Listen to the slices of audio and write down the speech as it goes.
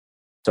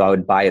So I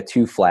would buy a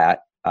 2-flat,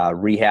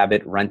 rehab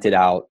it, rent it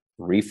out,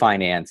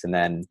 refinance, and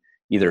then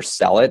either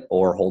sell it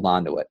or hold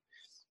on to it.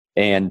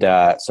 And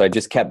so I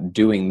just kept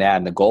doing that.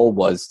 And the goal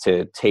was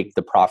to take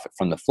the profit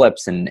from the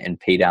flips and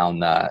pay down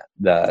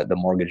the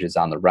mortgages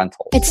on the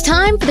rental. It's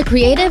time for the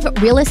Creative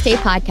Real Estate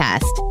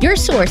Podcast, your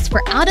source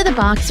for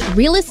out-of-the-box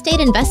real estate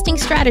investing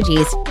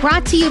strategies,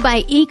 brought to you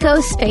by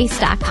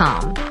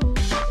ecospace.com.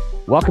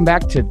 Welcome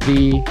back to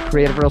the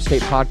Creative Real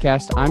Estate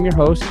Podcast. I'm your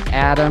host,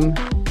 Adam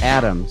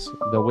Adams,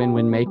 the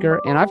Win-Win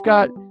Maker. And I've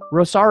got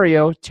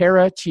Rosario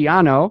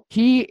Terracciano.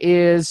 He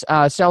is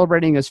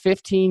celebrating his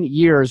 15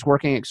 years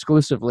working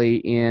exclusively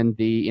in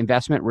the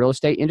investment real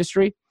estate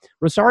industry.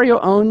 Rosario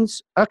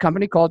owns a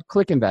company called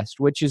ClickInvest,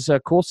 which is a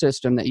cool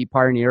system that he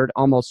pioneered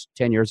almost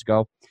 10 years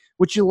ago,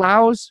 which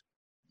allows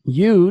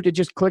you to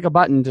just click a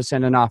button to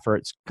send an offer.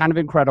 It's kind of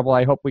incredible.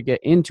 I hope we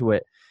get into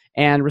it.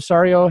 And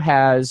Rosario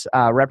has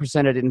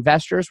represented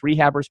investors,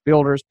 rehabbers,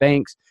 builders,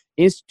 banks,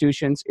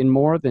 institutions in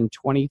more than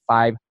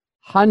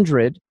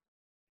 2,500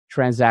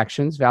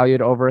 transactions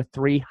valued over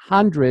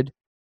 $300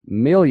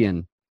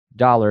 million.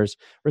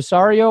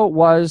 Rosario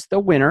was the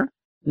winner,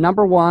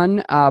 number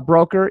one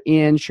broker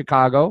in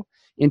Chicago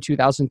in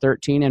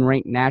 2013 and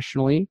ranked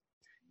nationally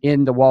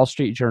in the Wall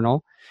Street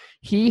Journal.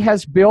 He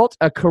has built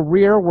a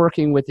career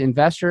working with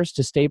investors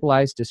to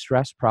stabilize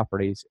distressed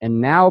properties and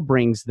now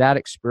brings that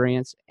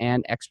experience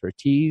and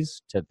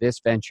expertise to this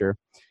venture.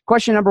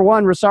 Question number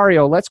one,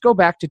 Rosario, let's go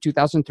back to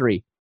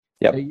 2003.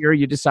 Yep. The year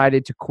you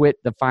decided to quit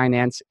the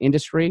finance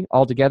industry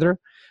altogether.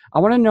 I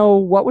want to know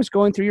what was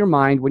going through your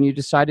mind when you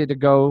decided to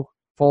go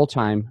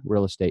full-time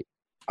real estate.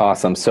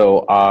 Awesome.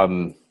 So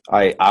I'm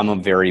a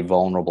very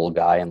vulnerable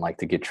guy and like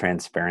to get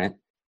transparent.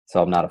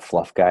 So I'm not a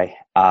fluff guy.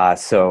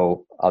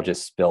 So I'll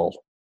just spill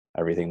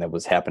everything that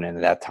was happening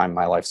at that time in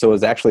my life. So it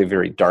was actually a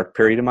very dark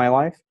period in my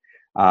life.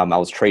 I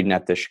was trading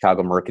at the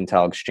Chicago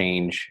Mercantile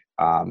Exchange,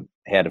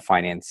 had to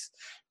finance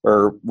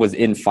or was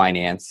in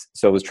finance.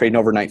 So I was trading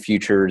overnight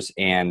futures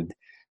and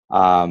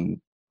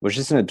was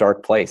just in a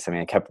dark place. I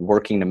mean, I kept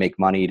working to make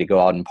money to go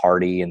out and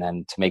party and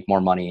then to make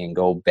more money and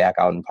go back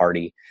out and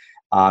party.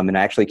 And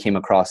I actually came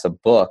across a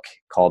book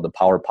called The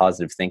Power of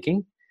Positive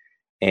Thinking.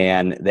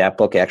 And that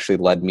book actually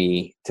led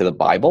me to the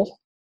Bible.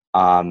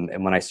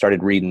 And when I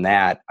started reading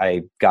that,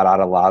 I got out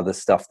a lot of the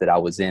stuff that I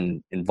was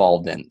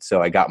involved in.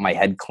 So I got my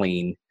head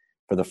clean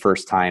for the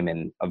first time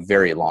in a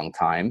very long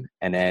time.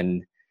 And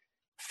then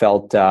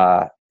felt,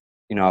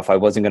 if I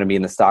wasn't going to be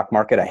in the stock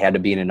market, I had to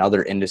be in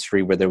another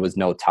industry where there was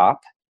no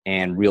top,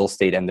 and real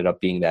estate ended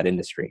up being that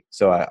industry.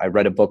 So I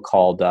read a book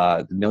called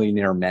The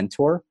Millionaire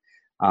Mentor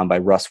by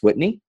Russ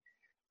Whitney.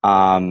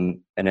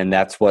 And then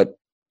that's what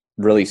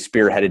really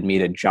spearheaded me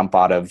to jump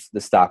out of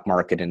the stock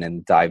market and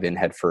then dive in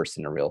headfirst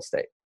into real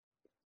estate.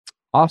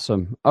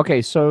 Awesome.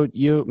 Okay. So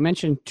you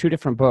mentioned two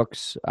different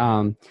books.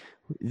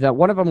 That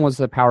one of them was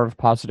The Power of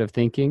Positive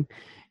Thinking.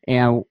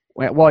 And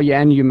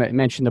and you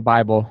mentioned the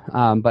Bible,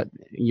 but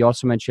you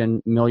also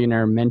mentioned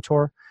Millionaire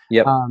Mentor.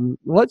 Yep.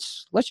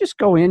 Let's just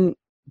go in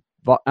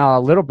a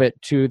little bit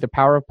to The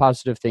Power of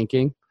Positive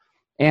Thinking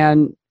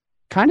and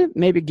kind of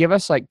maybe give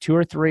us like 2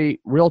 or 3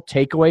 real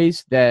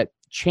takeaways that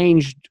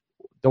changed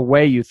the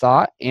way you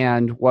thought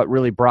and what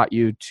really brought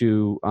you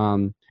to,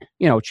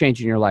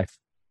 changing your life.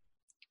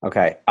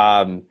 Okay.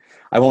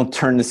 I won't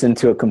turn this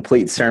into a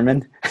complete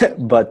sermon,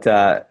 but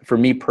for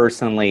me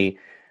personally,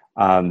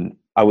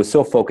 I was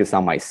so focused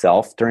on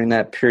myself during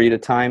that period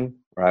of time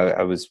where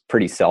I was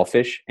pretty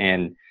selfish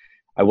and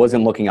I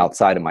wasn't looking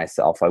outside of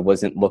myself. I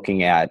wasn't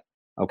looking at,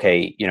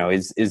 okay,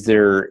 is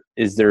there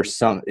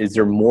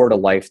more to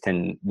life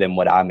than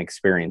what I'm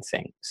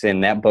experiencing? So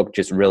in that book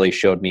just really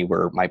showed me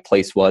where my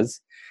place was,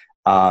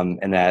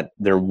 and that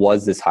there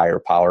was this higher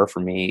power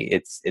for me.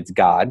 It's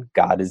God.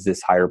 God is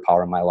this higher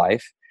power in my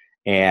life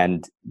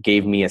and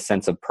gave me a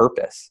sense of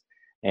purpose.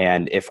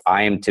 And if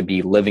I am to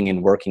be living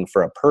and working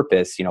for a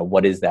purpose,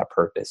 what is that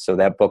purpose? So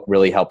that book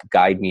really helped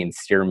guide me and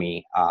steer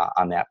me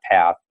on that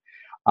path.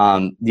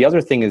 The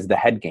other thing is the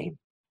head game,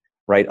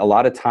 right? A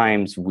lot of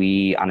times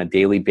we, on a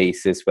daily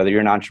basis, whether you're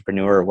an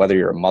entrepreneur or whether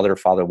you're a mother,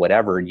 father,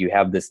 whatever, you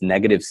have this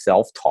negative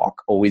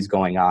self-talk always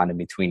going on in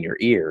between your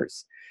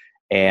ears.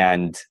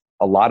 And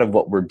a lot of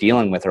what we're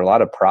dealing with or a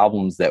lot of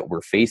problems that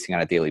we're facing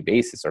on a daily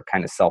basis are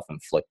kind of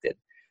self-inflicted.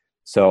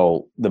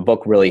 So the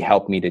book really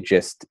helped me to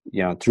just,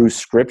 through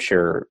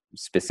scripture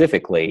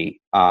specifically,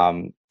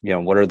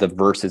 what are the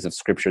verses of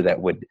scripture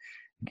that would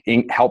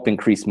help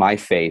increase my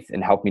faith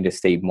and help me to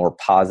stay more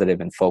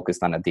positive and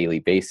focused on a daily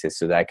basis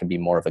so that I can be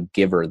more of a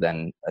giver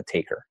than a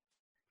taker.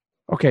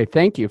 Okay.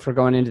 Thank you for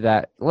going into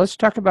that. Let's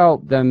talk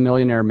about the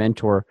Millionaire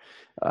Mentor.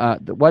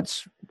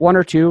 What's 1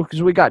 or 2,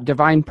 because we got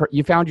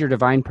you found your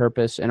divine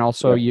purpose, and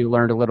also you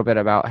learned a little bit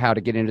about how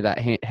to get into that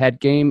head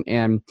game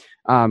and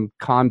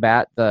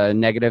combat the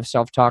negative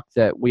self-talk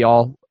that we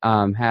all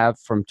have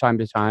from time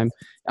to time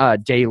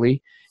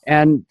daily.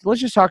 And let's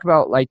just talk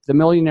about like the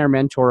Millionaire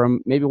Mentor.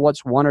 Maybe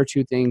what's 1 or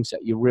 2 things that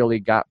you really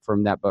got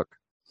from that book?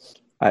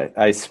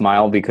 I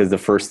smile because the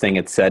first thing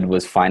it said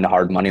was find a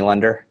hard money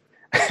lender.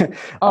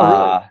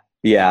 Oh, really?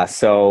 Yeah.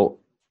 So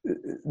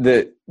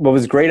what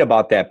was great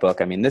about that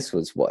book, I mean, this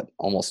was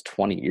almost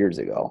 20 years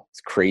ago.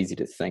 It's crazy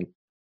to think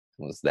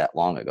it was that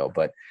long ago,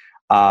 but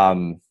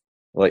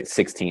like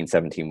 16,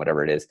 17,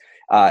 whatever it is,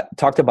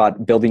 talked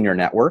about building your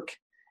network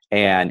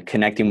and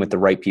connecting with the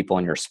right people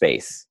in your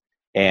space.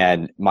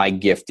 And my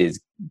gift is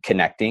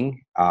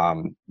connecting,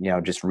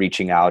 just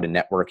reaching out and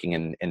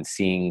networking and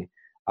seeing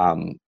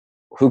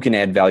who can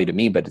add value to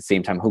me, but at the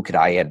same time, who could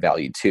I add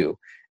value to?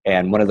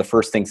 And one of the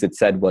first things it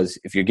said was,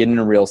 if you're getting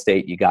into real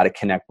estate, you got to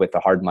connect with a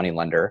hard money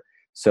lender.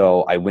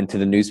 So I went to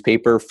the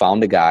newspaper,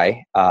 found a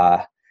guy,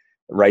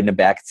 right in the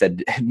back, it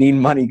said, need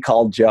money,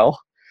 call Joe.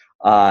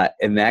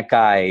 And that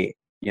guy,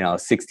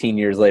 16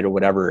 years later,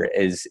 whatever,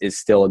 is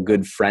still a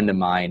good friend of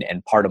mine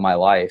and part of my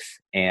life.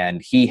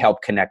 And he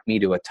helped connect me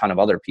to a ton of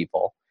other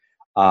people.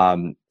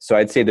 So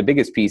I'd say the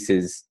biggest piece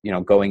is,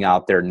 going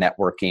out there,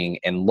 networking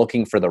and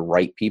looking for the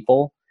right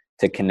people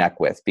to connect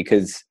with,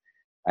 because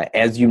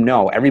as you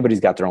know, everybody's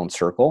got their own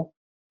circle,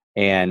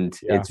 and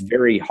it's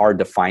very hard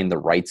to find the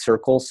right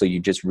circle. So you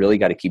just really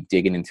got to keep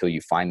digging until you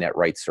find that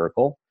right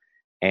circle.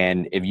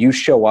 And if you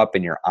show up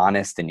and you're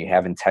honest and you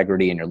have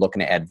integrity and you're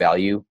looking to add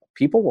value,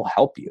 people will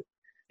help you.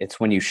 It's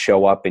when you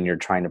show up and you're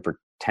trying to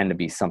pretend to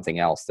be something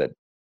else that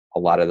a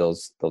lot of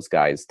those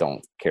guys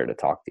don't care to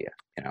talk to you,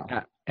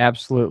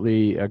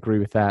 Absolutely agree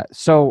with that.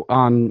 So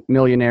on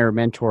Millionaire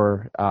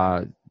Mentor,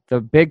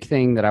 the big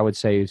thing that I would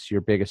say is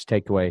your biggest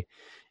takeaway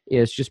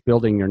is just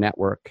building your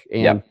network.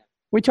 And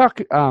we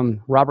talk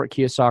Robert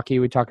Kiyosaki,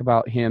 we talk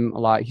about him a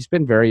lot. He's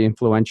been very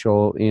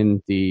influential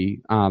in the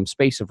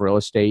space of real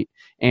estate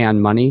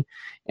and money.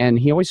 And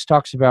he always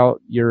talks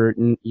about your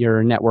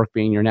network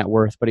being your net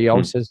worth, but he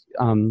always says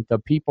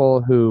the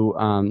people who,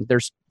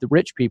 there's the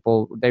rich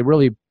people, they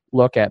really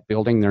look at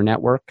building their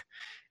network.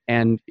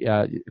 And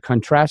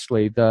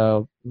contrastly,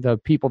 the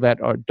people that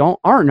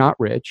are not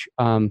rich,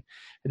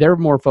 they're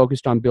more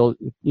focused on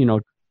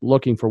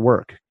looking for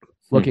work,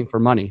 looking for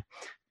money.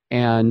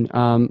 And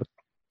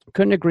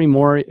couldn't agree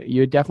more.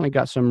 You definitely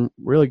got some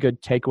really good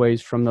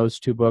takeaways from those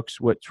two books,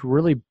 which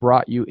really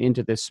brought you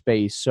into this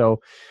space. So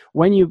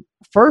when you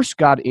first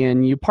got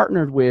in, you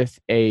partnered with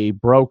a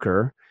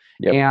broker.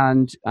 Yep.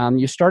 And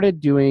you started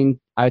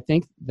doing, I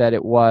think that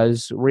it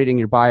was, reading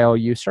your bio,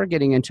 you started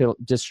getting into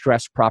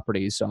distressed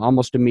properties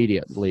almost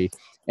immediately.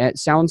 And it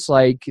sounds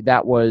like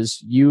that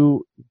was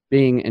you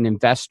being an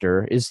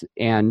investor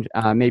and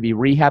maybe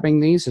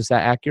rehabbing these. Is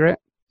that accurate?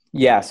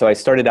 Yeah. So I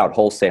started out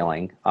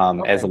wholesaling,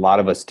 as a lot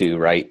of us do,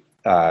 right?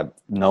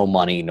 No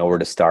money, nowhere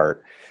to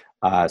start.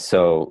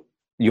 So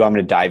you want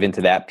me to dive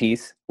into that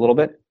piece a little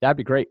bit? That'd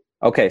be great.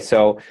 Okay.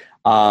 So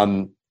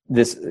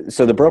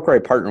the broker I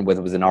partnered with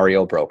was an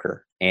REO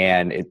broker,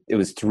 and it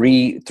was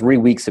three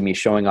weeks of me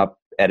showing up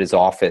at his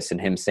office and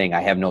him saying,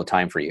 I have no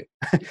time for you.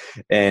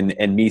 and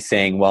me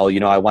saying, well,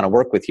 I want to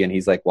work with you. And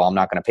he's like, well, I'm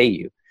not going to pay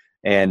you.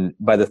 And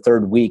by the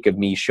third week of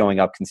me showing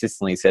up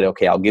consistently, he said,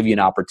 okay, I'll give you an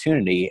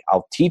opportunity.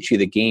 I'll teach you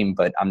the game,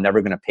 but I'm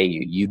never going to pay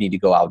you. You need to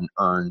go out and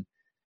earn,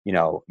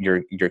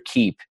 your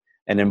keep.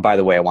 And then, by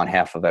the way, I want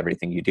half of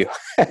everything you do.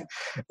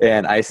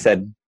 And I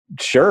said,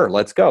 sure,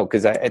 let's go.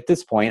 Because at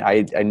this point,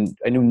 I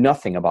knew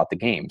nothing about the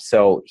game.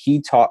 So he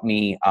taught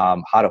me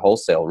how to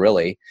wholesale,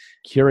 really.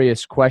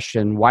 Curious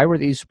question. Why were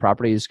these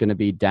properties going to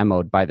be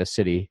demoed by the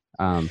city?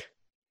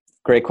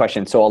 Great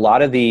question. So a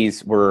lot of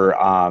these were,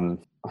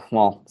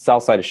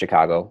 south side of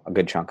Chicago, a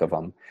good chunk of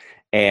them.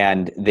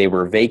 And they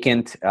were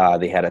vacant.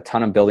 They had a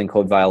ton of building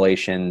code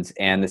violations.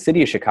 And the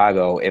city of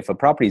Chicago, if a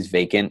property is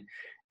vacant,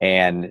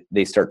 and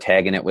they start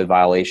tagging it with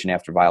violation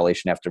after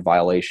violation after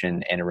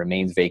violation, and it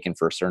remains vacant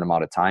for a certain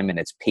amount of time, and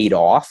it's paid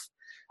off.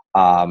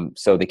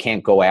 So they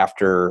can't go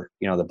after,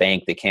 the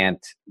bank. They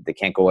can't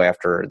go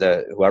after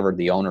whoever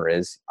the owner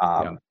is,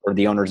 or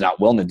the owner's not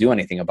willing to do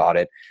anything about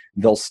it.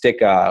 They'll stick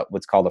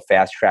what's called a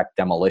fast track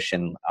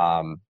demolition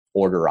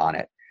order on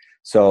it.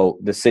 So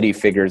the city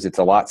figures it's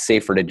a lot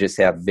safer to just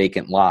have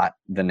vacant lot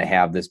than to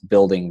have this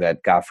building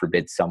that, God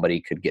forbid,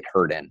 somebody could get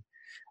hurt in.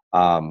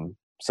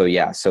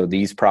 So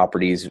these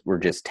properties were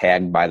just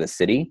tagged by the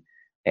city,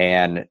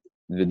 and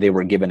they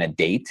were given a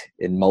date.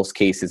 In most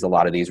cases, a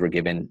lot of these were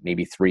given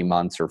maybe 3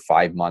 months or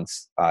 5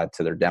 months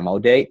to their demo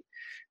date.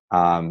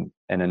 And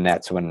then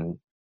that's when,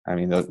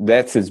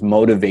 that's as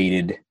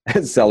motivated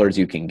sellers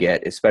you can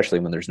get, especially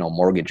when there's no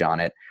mortgage on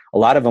it. A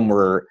lot of them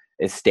were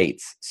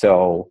estates.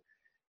 So,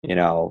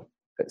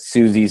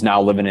 Susie's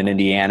now living in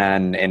Indiana,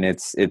 and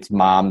it's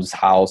mom's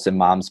house, and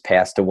mom's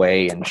passed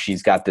away, and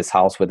she's got this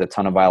house with a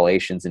ton of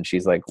violations, and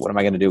she's like, what am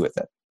I going to do with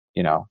it?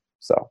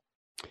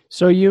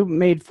 So you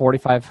made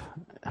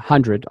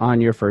 $4,500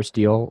 on your first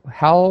deal.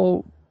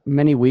 How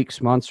many weeks,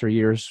 months, or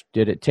years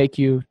did it take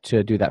you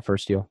to do that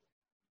first deal?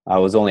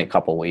 It was only a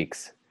couple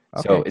weeks.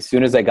 Okay. So as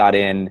soon as I got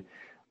in,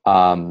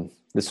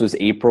 this was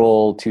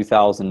April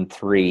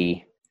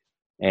 2003,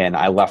 and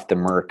I left the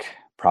Merc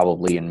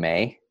probably in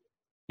May,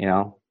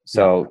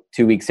 So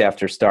 2 weeks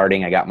after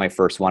starting, I got my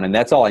first one, and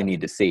that's all I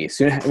need to see.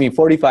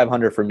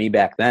 $4,500 for me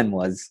back then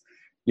was,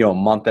 a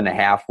month and a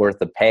half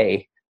worth of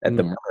pay at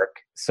the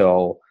Merc.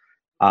 So,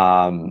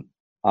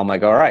 I'm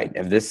like, all right,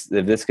 if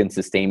this can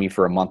sustain me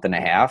for a month and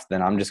a half,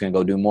 then I'm just going to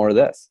go do more of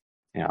this.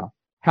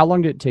 How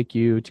long did it take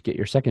you to get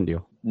your second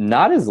deal?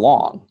 Not as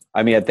long.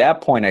 I mean, at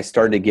that point, I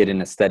started to get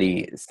in a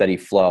steady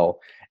flow.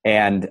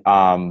 And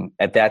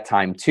at that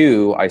time,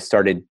 too, I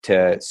started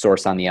to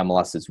source on the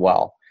MLS as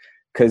well.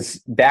 Because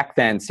back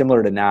then,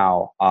 similar to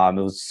now, it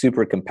was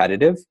super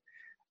competitive.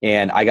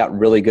 And I got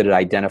really good at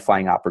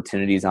identifying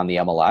opportunities on the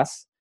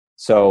MLS.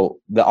 So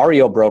the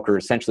REO broker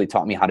essentially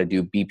taught me how to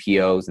do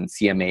BPOs and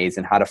CMAs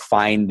and how to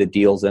find the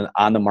deals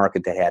on the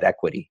market that had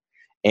equity.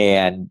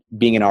 And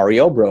being an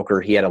REO broker,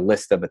 he had a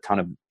list of a ton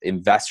of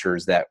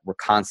investors that were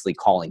constantly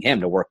calling him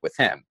to work with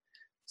him.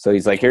 So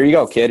he's like, here you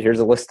go, kid. Here's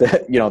a list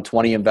of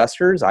 20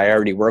 investors. I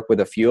already work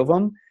with a few of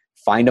them.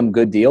 Find them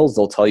good deals.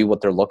 They'll tell you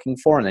what they're looking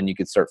for, and then you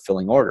can start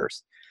filling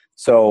orders.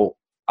 So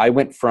I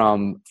went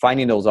from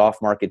finding those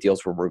off-market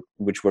deals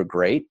which were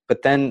great,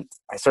 but then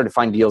I started to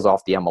find deals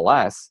off the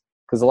MLS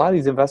because a lot of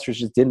these investors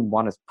just didn't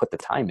want to put the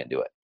time into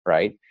it,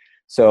 right?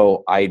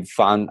 So I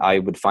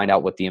would find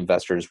out what the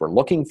investors were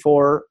looking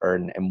for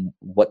and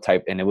what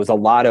type, and it was a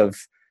lot of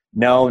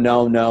no,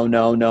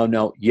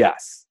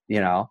 yes,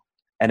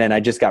 and then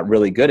I just got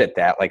really good at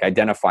that, like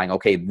identifying,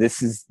 okay,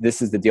 this is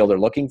the deal they're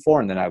looking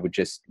for, and then I would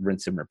just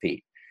rinse and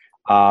repeat.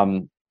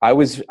 I'd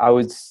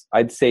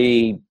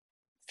say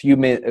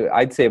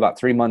about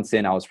 3 months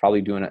in, I was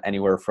probably doing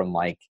anywhere from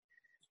like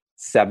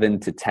 7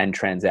 to 10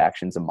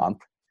 transactions a month,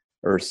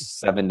 or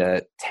 7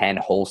 to 10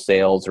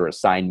 wholesales or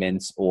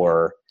assignments,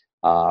 or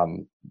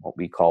what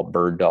we call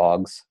bird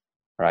dogs,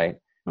 right?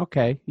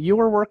 Okay. You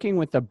were working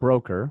with a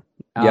broker.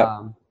 Yep.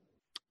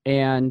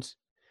 And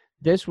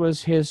this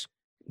was his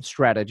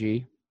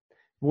strategy.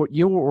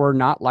 You were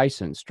not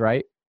licensed,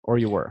 right? Or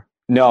you were?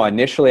 No,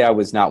 initially I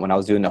was not when I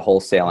was doing the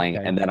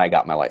wholesaling, and then I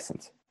got my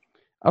license.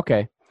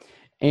 Okay.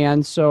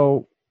 And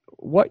so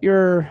what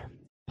your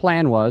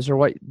plan was, or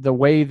what the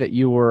way that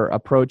you were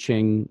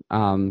approaching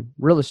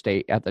real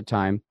estate at the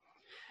time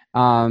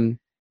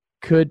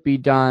could be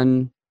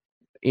done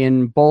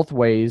in both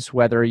ways,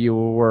 whether you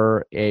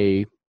were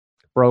a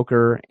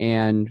broker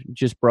and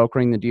just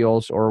brokering the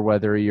deals, or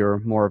whether you're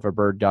more of a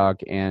bird dog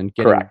and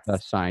getting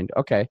signed.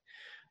 Okay.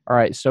 All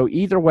right. So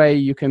either way,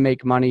 you can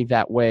make money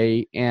that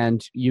way.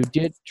 And you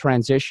did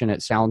transition,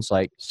 it sounds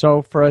like.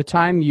 So for a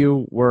time,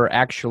 you were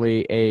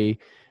actually a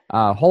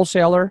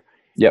wholesaler.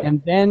 Yep.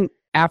 And then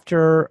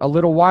after a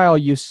little while,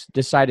 you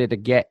decided to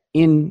get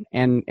in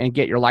and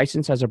get your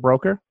license as a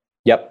broker?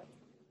 Yep.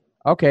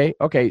 Okay.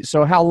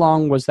 So how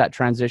long was that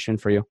transition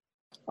for you?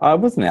 It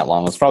wasn't that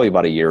long. It was probably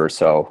about a year or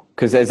so.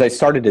 Because as I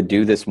started to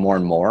do this more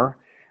and more,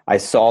 I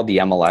saw the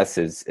MLS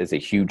as a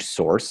huge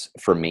source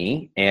for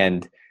me.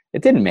 And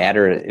it didn't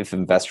matter if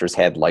investors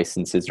had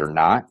licenses or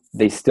not.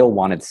 They still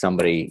wanted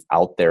somebody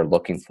out there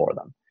looking for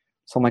them.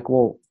 So I'm like,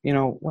 well,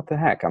 what the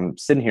heck? I'm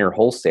sitting here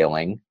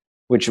wholesaling,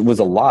 which was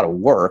a lot of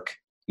work,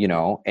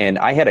 and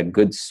I had a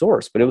good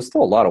source, but it was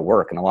still a lot of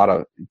work and a lot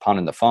of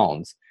pounding the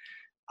phones.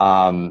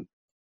 And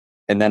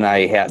then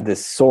I had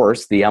this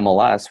source, the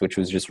MLS, which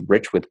was just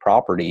rich with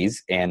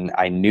properties, and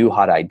I knew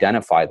how to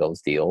identify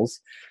those deals.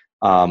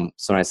 So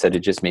I said it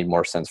just made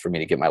more sense for me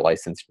to get my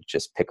license,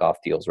 just pick off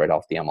deals right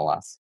off the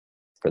MLS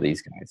for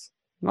these guys.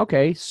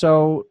 Okay,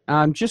 so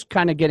just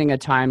kind of getting a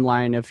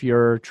timeline of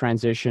your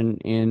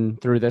transition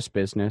through this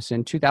business.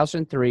 In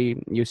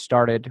 2003, you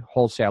started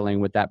wholesaling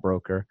with that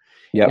broker.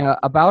 Yep.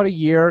 About a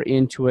year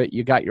into it,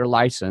 you got your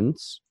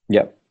license.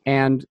 Yep.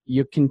 And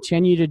you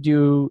continue to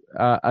do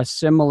a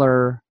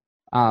similar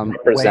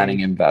representing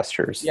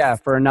investors. Yeah,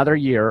 for another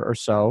year or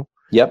so.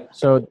 Yep.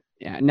 So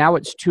now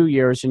it's 2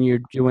 years, and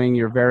you're doing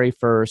your very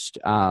first.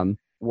 I'm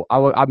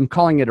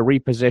calling it a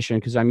reposition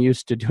because I'm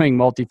used to doing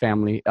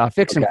multifamily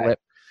fix and flip.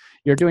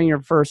 You're doing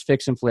your first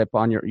fix and flip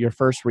on your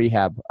first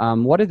rehab.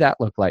 What did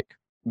that look like?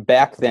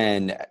 Back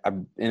then,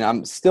 and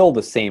I'm still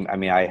the same. I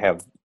mean, I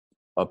have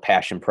a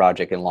passion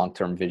project and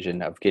long-term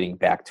vision of getting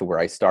back to where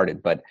I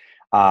started. But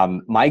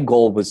my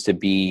goal was to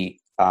be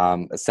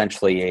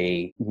essentially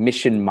a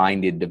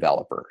mission-minded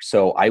developer.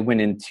 So I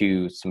went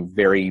into some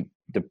very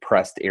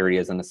depressed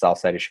areas on the south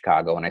side of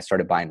Chicago, and I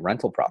started buying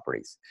rental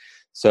properties.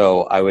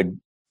 So I'd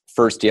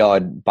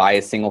buy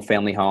a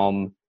single-family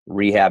home,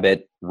 rehab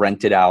it,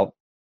 rent it out,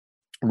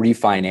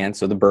 refinance,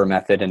 so the BRRRR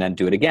method, and then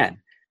do it again,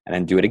 and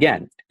then do it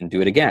again, and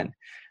do it again.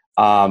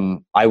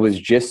 I was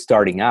just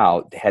starting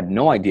out, had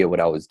no idea what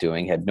I was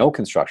doing, had no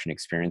construction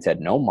experience, had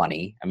no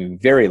money. I mean,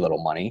 very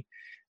little money.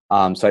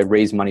 So I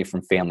raised money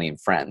from family and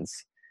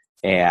friends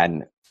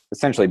and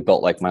essentially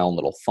built like my own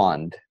little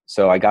fund.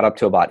 So I got up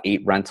to about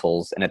 8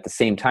 rentals. And at the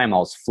same time, I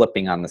was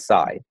flipping on the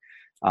side.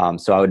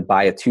 So I would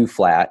buy a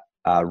 2-flat,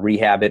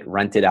 rehab it,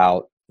 rent it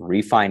out,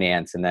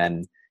 refinance, and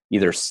then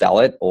either sell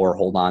it or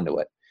hold on to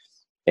it.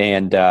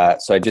 And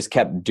so I just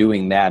kept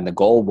doing that. And the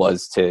goal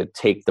was to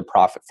take the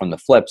profit from the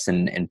flips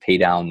and pay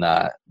down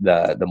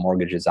the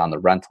mortgages on the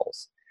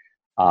rentals.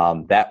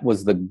 That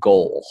was the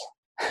goal,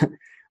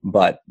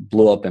 but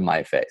blew up in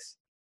my face.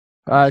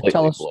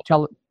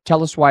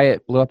 Tell us why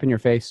it blew up in your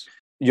face.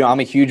 I'm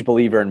a huge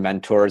believer in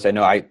mentors. I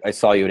know I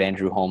saw you at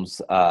Andrew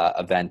Holmes'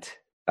 event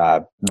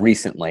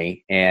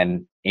recently,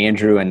 and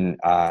Andrew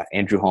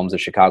Holmes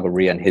of Chicago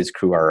REIA and his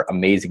crew are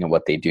amazing at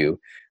what they do.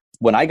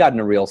 When I got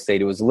into real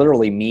estate, it was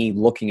literally me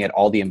looking at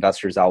all the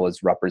investors I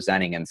was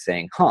representing and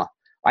saying,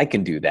 I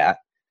can do that.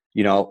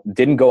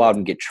 Didn't go out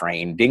and get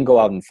trained, didn't go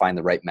out and find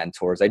the right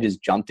mentors. I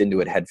just jumped into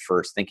it head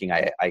first thinking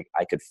I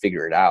could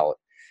figure it out.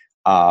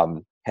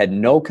 Had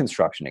no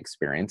construction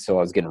experience, so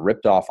I was getting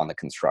ripped off on the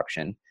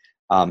construction.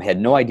 Had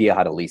no idea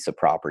how to lease a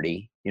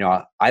property.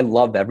 I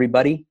love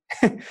everybody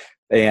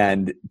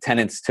and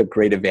tenants took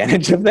great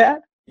advantage of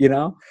that,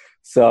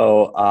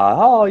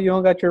 So, you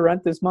don't got your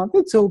rent this month?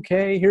 It's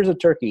okay. Here's a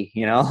turkey,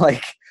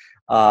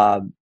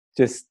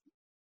 just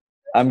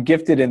I'm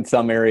gifted in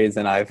some areas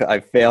and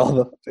I've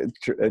failed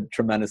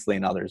tremendously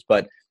in others.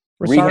 But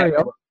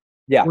Rosario,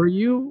 were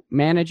you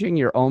managing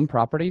your own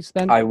properties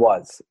then? I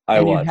was.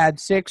 You had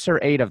 6 or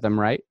 8 of them,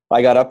 right?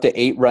 I got up to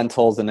 8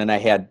 rentals, and then I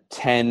had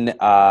 10,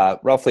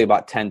 roughly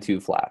about 10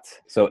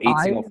 2-flats. So 8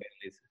 single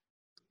families.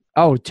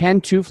 Oh,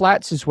 10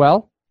 2-flats as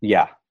well?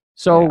 Yeah.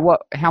 So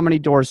how many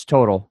doors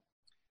total?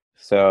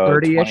 So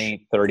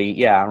 30-ish? 30,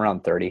 yeah,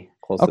 around 30,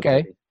 close to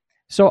 30.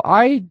 So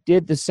I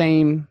did the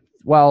same.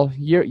 Well,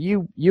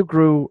 you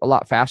grew a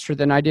lot faster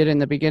than I did in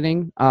the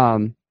beginning,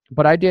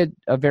 but I did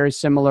a very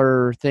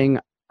similar thing.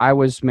 I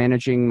was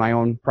managing my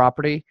own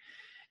property,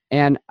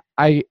 and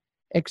I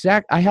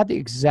had the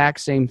exact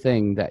same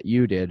thing that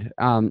you did.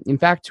 In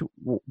fact,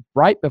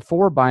 right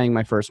before buying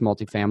my first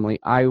multifamily,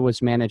 I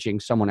was managing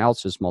someone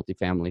else's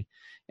multifamily,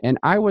 and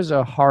I was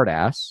a hard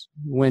ass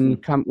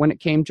when it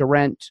came to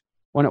rent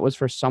when it was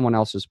for someone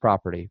else's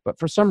property. But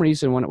for some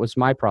reason, when it was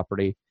my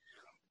property,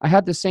 I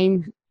had the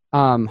same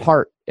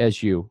heart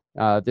as you.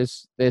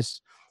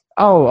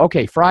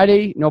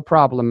 Friday, no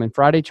problem. And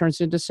Friday turns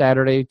into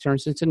Saturday,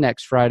 turns into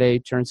next Friday,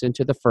 turns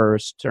into the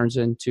first, turns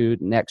into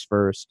next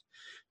first,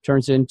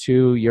 turns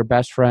into your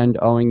best friend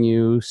owing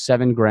you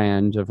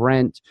 $7,000 of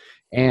rent,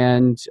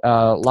 and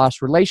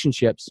lost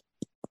relationships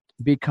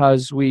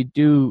because we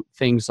do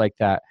things like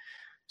that.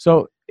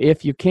 So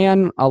if you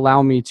can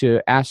allow me to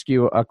ask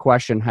you a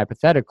question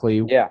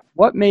hypothetically,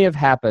 what may have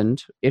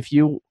happened if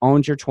you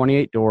owned your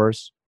 28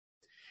 doors,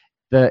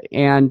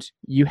 and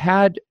you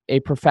had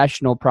a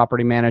professional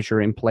property manager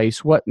in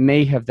place? What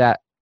may that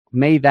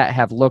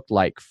have looked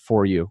like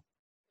for you?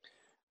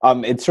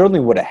 It certainly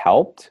would have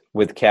helped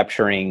with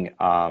capturing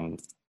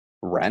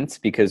rents,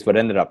 because what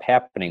ended up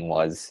happening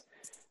was,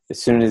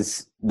 as soon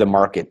as the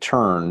market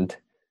turned,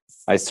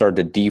 I started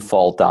to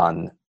default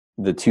on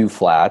the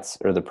 2-flats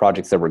or the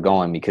projects that were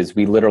going, because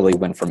we literally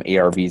went from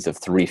ARVs of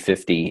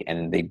 350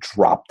 and they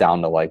dropped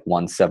down to like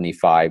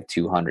 175,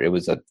 200. It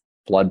was a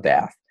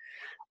bloodbath.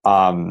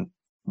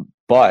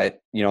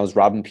 But, it was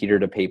robbing Peter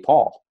to pay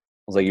Paul.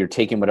 It was like, you're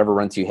taking whatever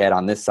rents you had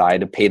on this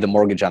side to pay the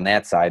mortgage on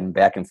that side, and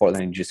back and forth,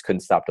 and you just couldn't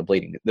stop the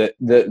bleeding.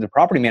 The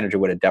property manager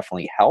would have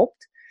definitely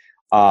helped.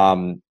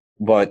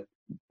 But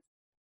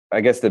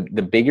I guess the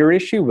bigger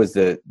issue was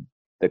the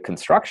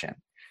construction.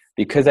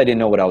 Because I didn't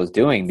know what I was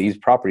doing, these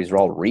properties were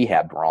all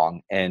rehabbed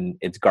wrong, and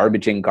it's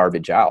garbage in,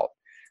 garbage out.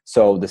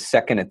 So the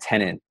second a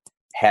tenant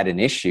had an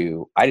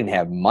issue, I didn't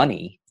have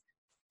money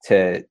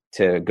to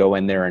go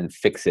in there and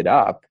fix it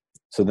up.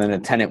 So then a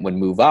tenant would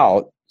move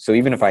out. So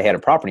even if I had a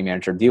property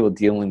manager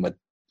dealing with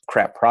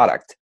crap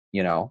product,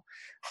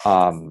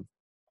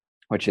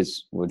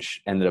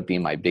 which ended up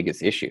being my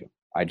biggest issue.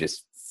 I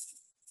just,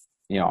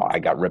 I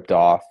got ripped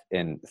off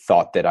and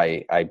thought that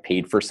I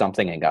paid for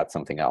something and got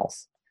something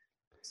else.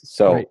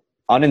 So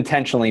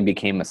unintentionally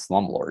became a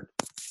slumlord,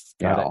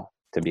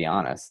 to be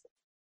honest.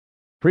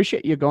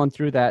 Appreciate you going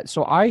through that.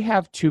 So I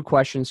have 2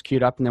 questions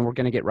queued up, and then we're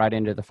going to get right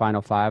into the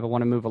final 5. I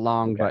want to move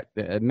along, but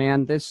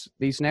man,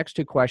 these next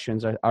 2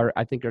 questions are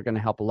I think are going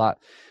to help a lot.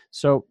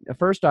 So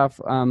first off,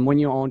 when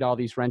you owned all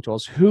these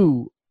rentals,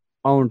 who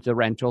owned the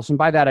rentals? And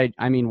by that,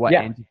 I mean what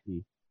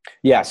entity?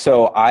 Yeah,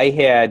 so I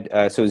had,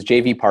 so it was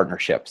JV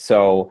partnership.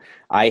 So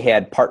I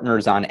had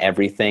partners on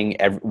everything,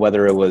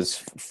 whether it was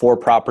 4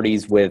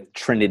 properties with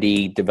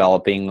Trinity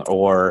Developing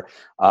or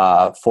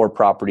 4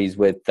 properties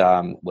with,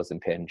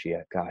 wasn't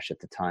Pangea, gosh, at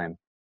the time.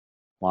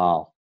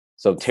 Wow.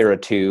 So Terra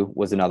 2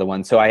 was another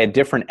one. So I had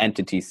different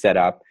entities set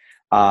up.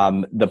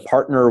 The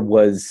partner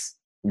was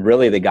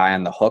really the guy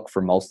on the hook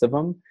for most of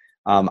them.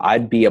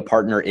 I'd be a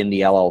partner in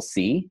the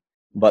LLC,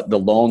 but the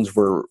loans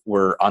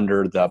were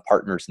under the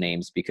partners'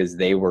 names because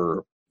they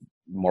were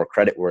more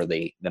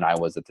creditworthy than I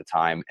was at the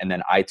time. And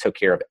then I took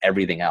care of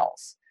everything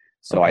else.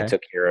 So I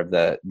took care of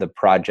the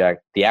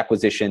project, the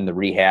acquisition, the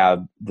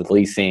rehab, the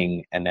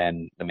leasing, and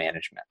then the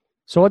management.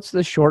 So what's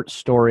the short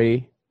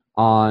story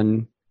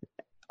on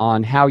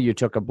how you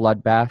took a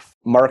bloodbath?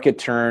 Market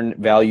turn,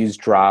 values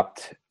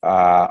dropped.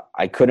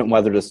 I couldn't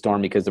weather the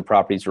storm because the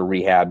properties were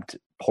rehabbed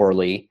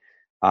poorly.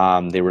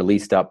 They were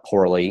leased up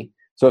poorly.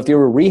 So if they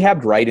were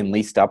rehabbed right and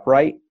leased up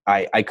right,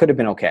 I could have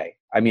been okay.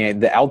 I mean,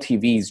 the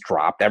LTVs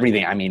dropped,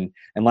 everything. I mean,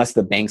 unless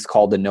the banks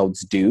called the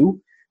notes due,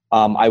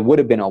 I would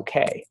have been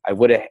okay.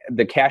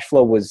 The cash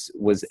flow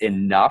was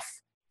enough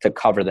to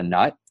cover the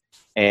nut,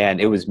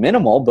 and it was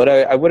minimal, but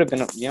I would have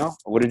been, I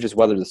would have just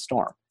weathered the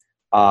storm.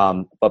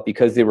 But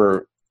because they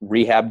were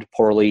rehabbed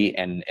poorly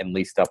and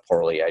leased up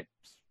poorly. I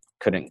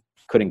couldn't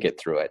get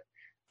through it.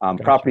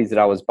 Gotcha. Properties that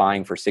I was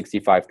buying for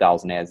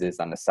 $65,000 as is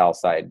on the south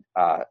side,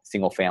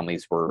 single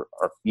families or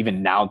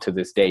even now to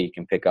this day, you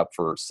can pick up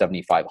for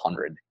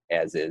 $7,500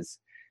 as is.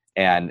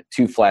 And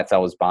 2 flats I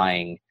was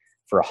buying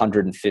for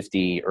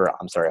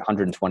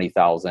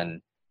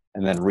 $120,000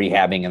 and then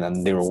rehabbing, and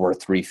then they were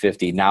worth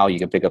 $350,000. Now you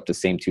can pick up the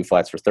same 2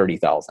 flats for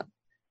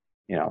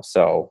 $30,000.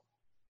 So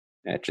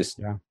it just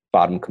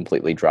bottom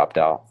completely dropped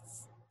out,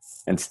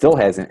 and still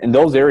hasn't. And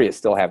those areas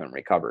still haven't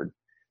recovered.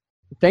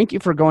 Thank you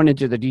for going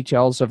into the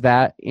details of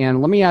that.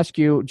 And let me ask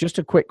you just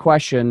a quick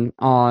question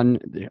on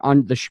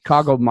the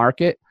Chicago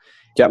market.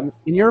 Yep.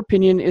 In your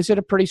opinion, is it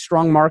a pretty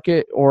strong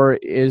market, or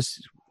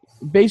is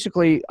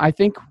basically, I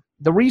think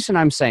the reason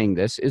I'm saying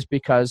this is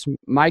because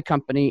my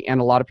company and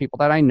a lot of people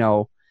that I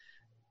know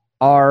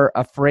are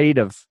afraid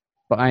of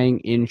buying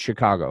in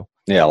Chicago.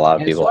 Yeah, a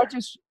lot of people. So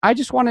I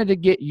just wanted to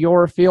get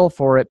your feel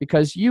for it,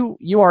 because you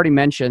already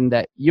mentioned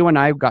that you and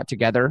I got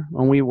together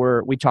when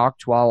we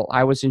talked while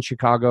I was in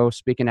Chicago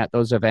speaking at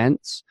those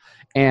events.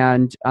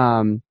 And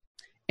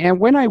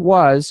when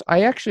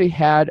I actually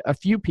had a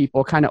few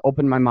people kind of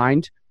open my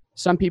mind.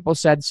 Some people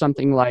said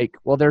something like,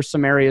 well, there's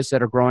some areas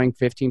that are growing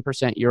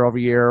 15% year over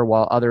year,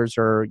 while others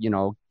are,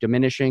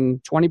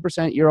 diminishing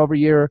 20% year over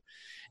year.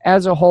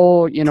 As a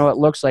whole, it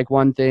looks like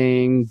one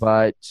thing,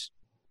 but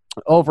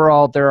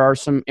overall, there are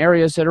some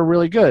areas that are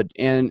really good.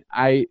 And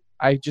I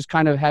just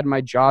kind of had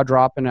my jaw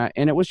drop, and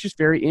it was just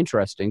very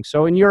interesting.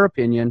 So in your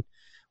opinion,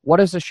 what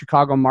is the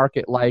Chicago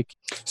market like?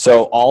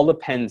 So all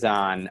depends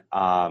on,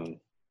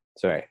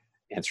 answer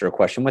a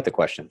question with a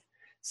question.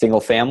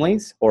 Single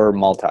families or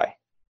multi?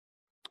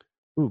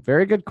 Ooh,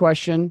 very good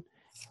question.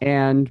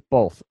 And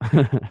both.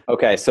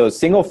 Okay. So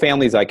single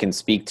families I can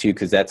speak to,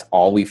 because that's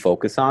all we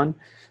focus on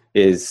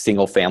is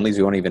single families.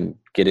 We won't even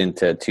get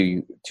into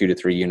two to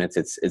 3 units.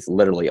 It's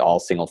literally all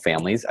single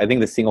families. I think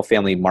the single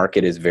family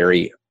market is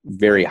very,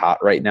 very hot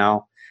right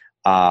now.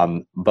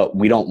 But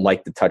we don't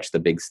like to touch the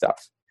big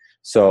stuff.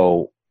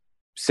 So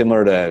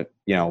similar to,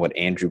 what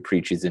Andrew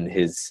preaches in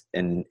his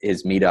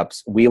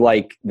meetups, we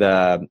like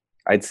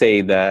I'd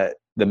say the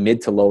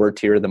mid to lower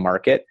tier of the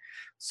market.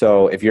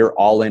 So if you're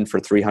all in for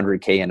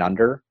 $300K and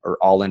under, or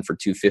all in for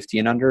 $250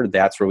 and under,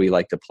 that's where we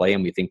like to play.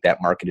 And we think that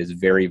market is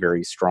very,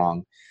 very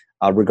strong.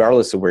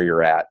 Regardless of where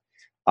you're at.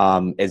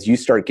 As you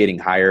start getting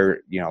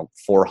higher,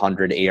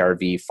 400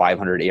 ARV,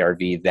 500 ARV,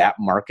 that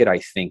market I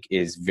think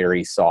is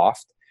very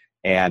soft.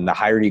 And the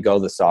higher you go,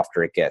 the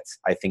softer it gets.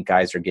 I think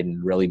guys are getting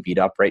really beat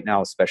up right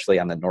now, especially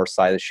on the north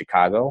side of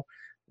Chicago,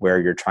 where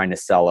you're trying to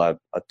sell a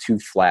 2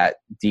 flat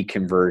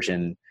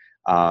deconversion.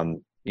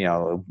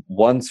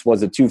 Once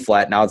was a 2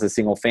 flat, now it's a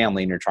single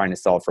family, and you're trying to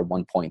sell it for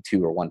 1.2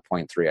 or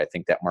 1.3. I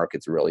think that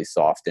market's really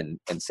soft and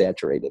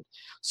saturated.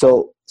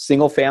 So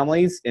single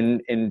families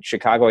in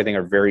Chicago, I think,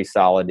 are very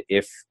solid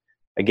if,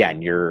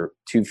 again, you're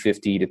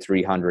 250 to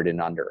 300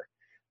 and under.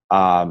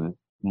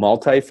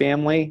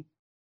 Multifamily,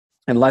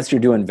 unless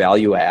you're doing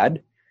value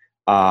add,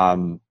 I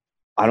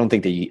don't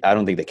think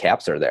the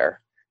caps are there.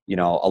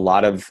 A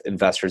lot of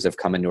investors have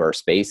come into our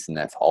space and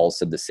have all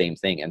said the same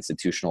thing.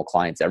 Institutional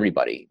clients,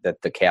 everybody,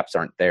 that the caps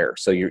aren't there.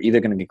 So you're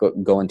either going to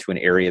go into an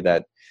area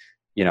that,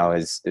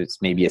 is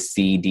maybe a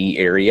C, D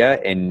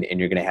area, and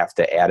you're going to have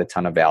to add a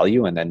ton of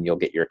value, and then you'll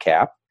get your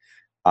cap.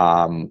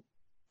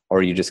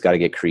 Or you just got to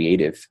get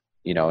creative,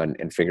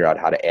 and figure out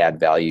how to add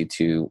value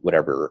to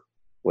whatever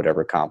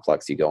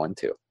complex you go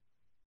into.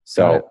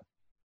 So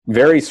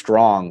very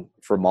strong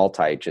for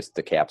multi, just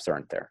the caps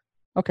aren't there.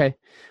 Okay.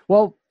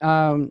 Well,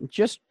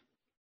 just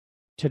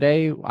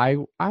today, I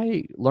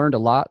learned a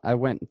lot. I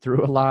went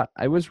through a lot.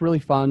 It was really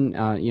fun,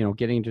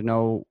 getting to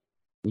know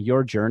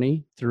your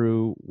journey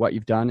through what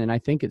you've done. And I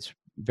think it's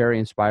very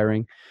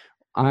inspiring.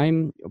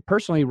 I'm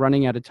personally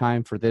running out of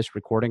time for this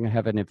recording. I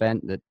have an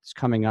event that's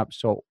coming up,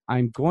 so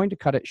I'm going to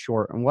cut it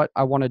short. And what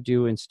I want to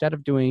do, instead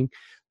of doing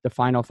the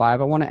final 5,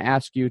 I want to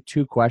ask you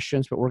 2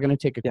 questions, but we're going to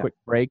take a quick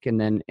break, and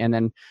then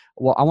I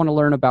want to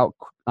learn about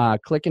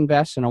Click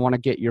Invest, and I want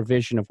to get your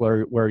vision of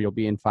where you'll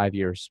be in 5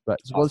 years.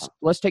 But awesome.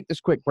 Let's take this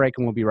quick break,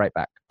 and we'll be right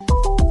back.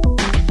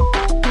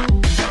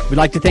 We'd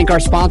like to thank our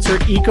sponsor,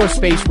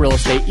 EcoSpace Real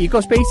Estate.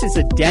 EcoSpace is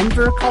a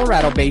Denver,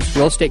 Colorado-based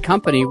real estate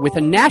company with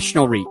a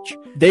national reach.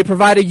 They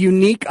provide a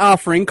unique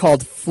offering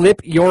called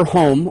Flip Your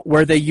Home,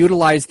 where they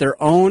utilize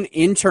their own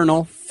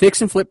internal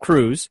fix and flip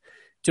crews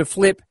to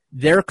flip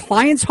their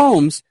clients'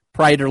 homes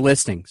prior to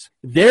listings.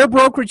 Their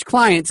brokerage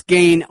clients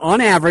gain,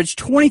 on average,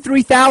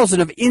 $23,000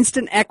 of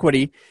instant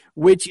equity,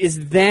 which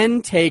is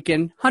then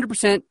taken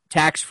 100%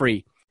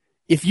 tax-free.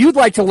 If you'd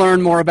like to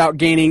learn more about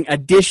gaining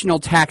additional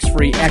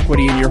tax-free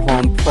equity in your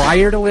home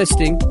prior to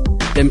listing,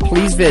 then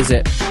please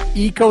visit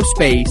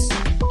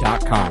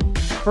ecospace.com.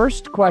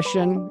 First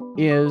question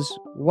is,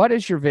 what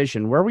is your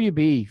vision? Where will you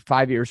be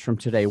 5 years from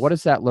today? What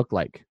does that look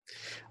like?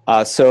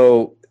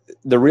 So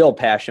the real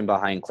passion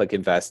behind Click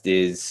Invest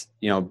is,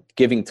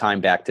 giving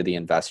time back to the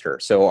investor.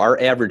 So our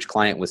average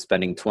client was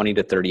spending 20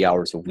 to 30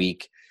 hours a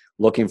week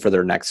looking for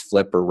their next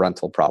flip or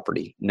rental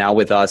property. Now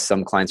with us,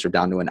 some clients are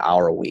down to an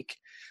hour a week.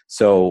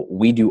 So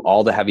we do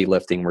all the heavy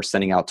lifting. We're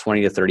sending out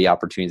 20 to 30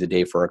 opportunities a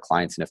day for our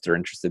clients. And if they're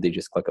interested, they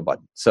just click a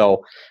button.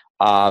 So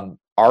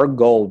our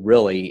goal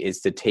really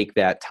is to take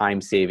that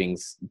time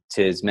savings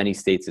to as many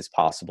states as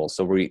possible.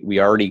 So we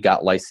already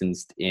got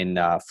licensed in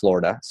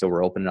Florida. So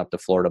we're opening up the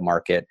Florida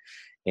market,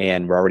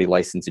 and we're already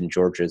licensed in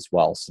Georgia as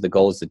well. So the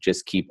goal is to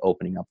just keep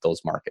opening up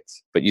those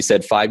markets. But you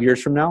said 5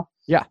 years from now?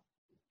 Yeah.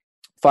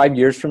 5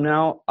 years from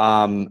now,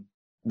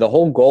 the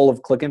whole goal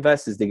of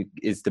ClickInvest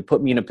is to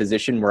put me in a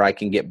position where I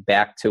can get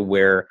back to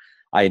where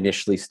I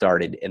initially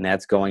started, and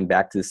that's going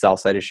back to the south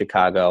side of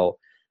Chicago.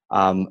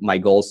 My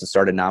goal is to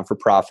start a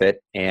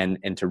non-for-profit and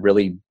to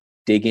really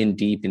dig in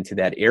deep into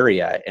that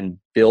area and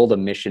build a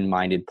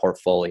mission-minded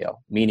portfolio,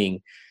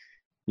 meaning,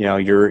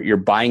 you're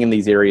buying in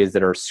these areas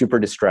that are super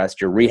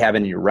distressed, you're rehabbing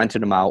and you're renting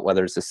them out,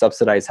 whether it's a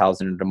subsidized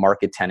housing or to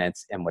market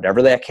tenants, and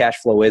whatever that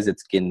cash flow is,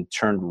 it's getting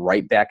turned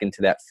right back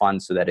into that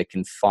fund so that it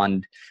can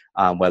fund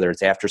whether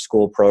it's after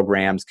school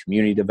programs,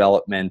 community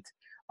development,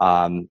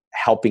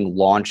 helping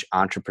launch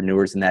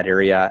entrepreneurs in that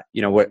area.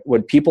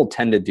 What people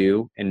tend to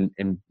do, and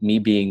me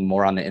being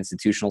more on the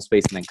institutional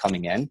space and then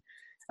coming in,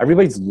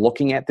 everybody's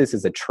looking at this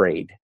as a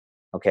trade.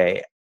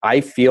 Okay. I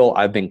feel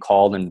I've been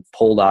called and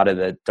pulled out of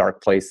the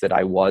dark place that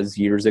I was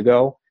years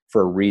ago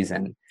for a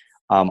reason.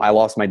 I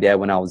lost my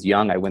dad when I was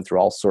young. I went through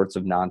all sorts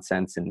of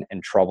nonsense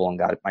and trouble and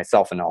got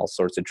myself in all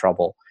sorts of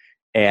trouble.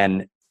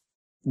 And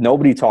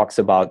nobody talks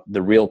about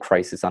the real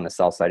crisis on the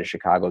south side of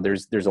Chicago.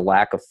 There's a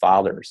lack of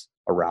fathers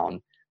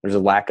around. There's a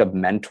lack of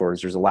mentors.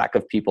 There's a lack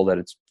of people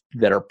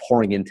that are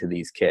pouring into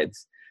these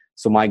kids.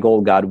 So my goal,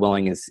 God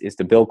willing, is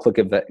to build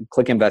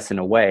ClickInvest in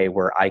a way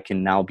where I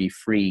can now be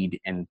freed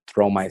and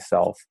throw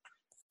myself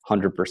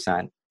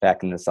 100%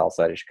 back in the south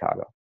side of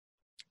Chicago.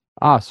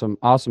 Awesome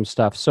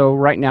stuff. So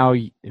right now,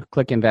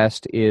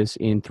 ClickInvest is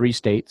in 3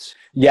 states.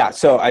 Yeah.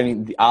 So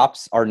the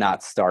ops are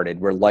not started.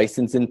 We're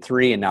licensed in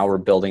 3, and now we're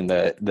building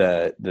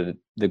the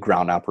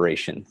ground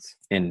operations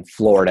in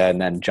Florida, and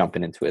then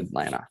jumping into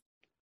Atlanta.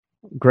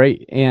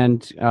 Great.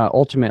 And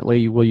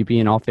ultimately, will you be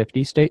in all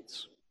 50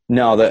 states?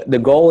 No. The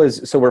goal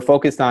is, so we're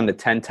focused on the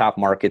 10 top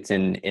markets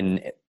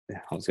in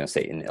I was going to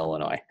say in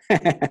Illinois,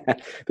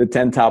 the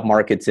 10 top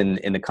markets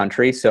in the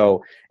country.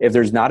 So if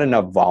there's not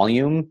enough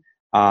volume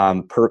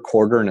per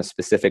quarter in a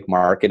specific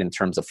market in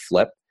terms of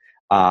flip,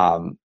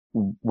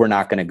 we're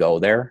not going to go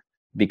there,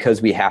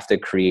 because we have to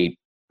create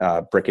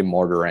brick and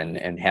mortar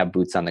and have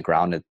boots on the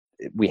ground.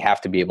 We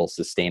have to be able to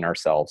sustain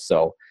ourselves.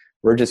 So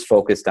we're just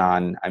focused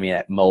on,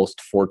 at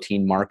most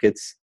 14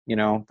 markets,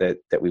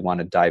 that we want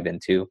to dive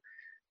into,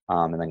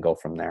 and then go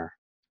from there.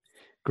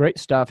 Great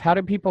stuff. How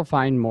do people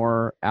find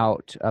more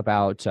out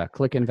about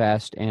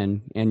ClickInvest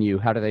and you?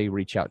 How do they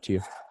reach out to you?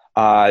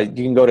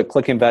 You can go to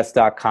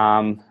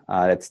clickinvest.com.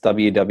 That's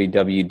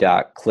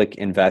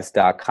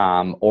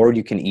www.clickinvest.com, or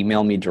you can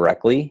email me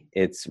directly.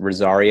 It's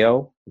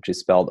Rosario, which is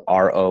spelled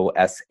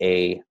Rosario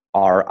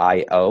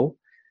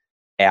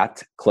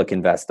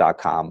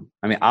 @clickinvest.com.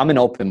 I'm an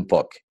open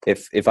book.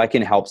 If I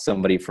can help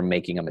somebody from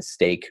making a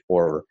mistake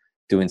or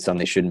doing something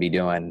they shouldn't be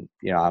doing,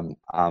 I'm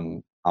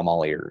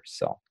all ears.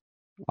 So.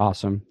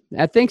 Awesome.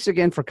 Thanks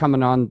again for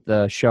coming on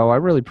the show. I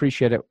really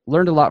appreciate it.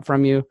 Learned a lot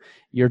from you,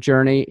 your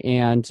journey,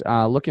 and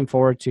looking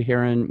forward to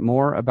hearing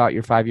more about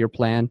your 5-year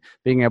plan,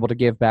 being able to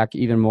give back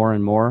even more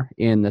and more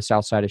in the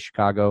south side of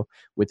Chicago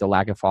with the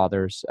lack of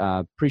fathers.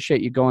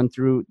 Appreciate you going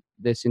through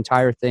this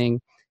entire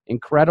thing.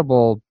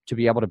 Incredible to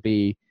be able to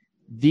be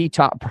the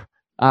top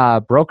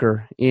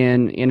broker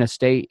in a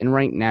state and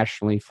ranked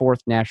nationally,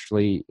 4th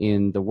nationally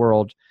in the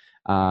world.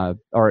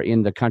 Or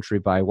in the country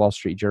by Wall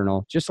Street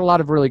Journal. Just a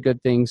lot of really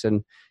good things,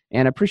 and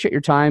appreciate your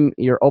time,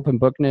 your open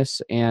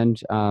bookness, and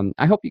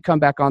I hope you come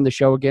back on the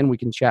show again. We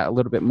can chat a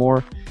little bit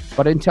more,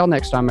 but until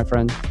next time, my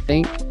friend,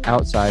 think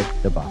outside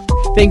the box.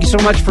 Thank you so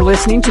much for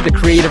listening to the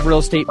Creative Real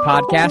Estate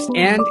Podcast,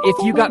 and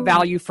if you got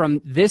value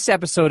from this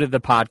episode of the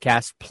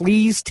podcast,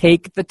 please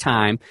take the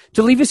time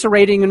to leave us a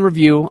rating and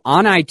review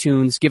on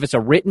iTunes. Give us a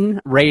written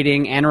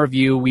rating and a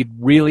review. We'd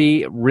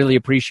really, really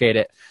appreciate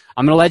it.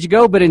 I'm going to let you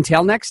go, but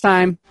until next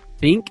time,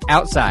 think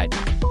outside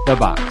the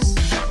box.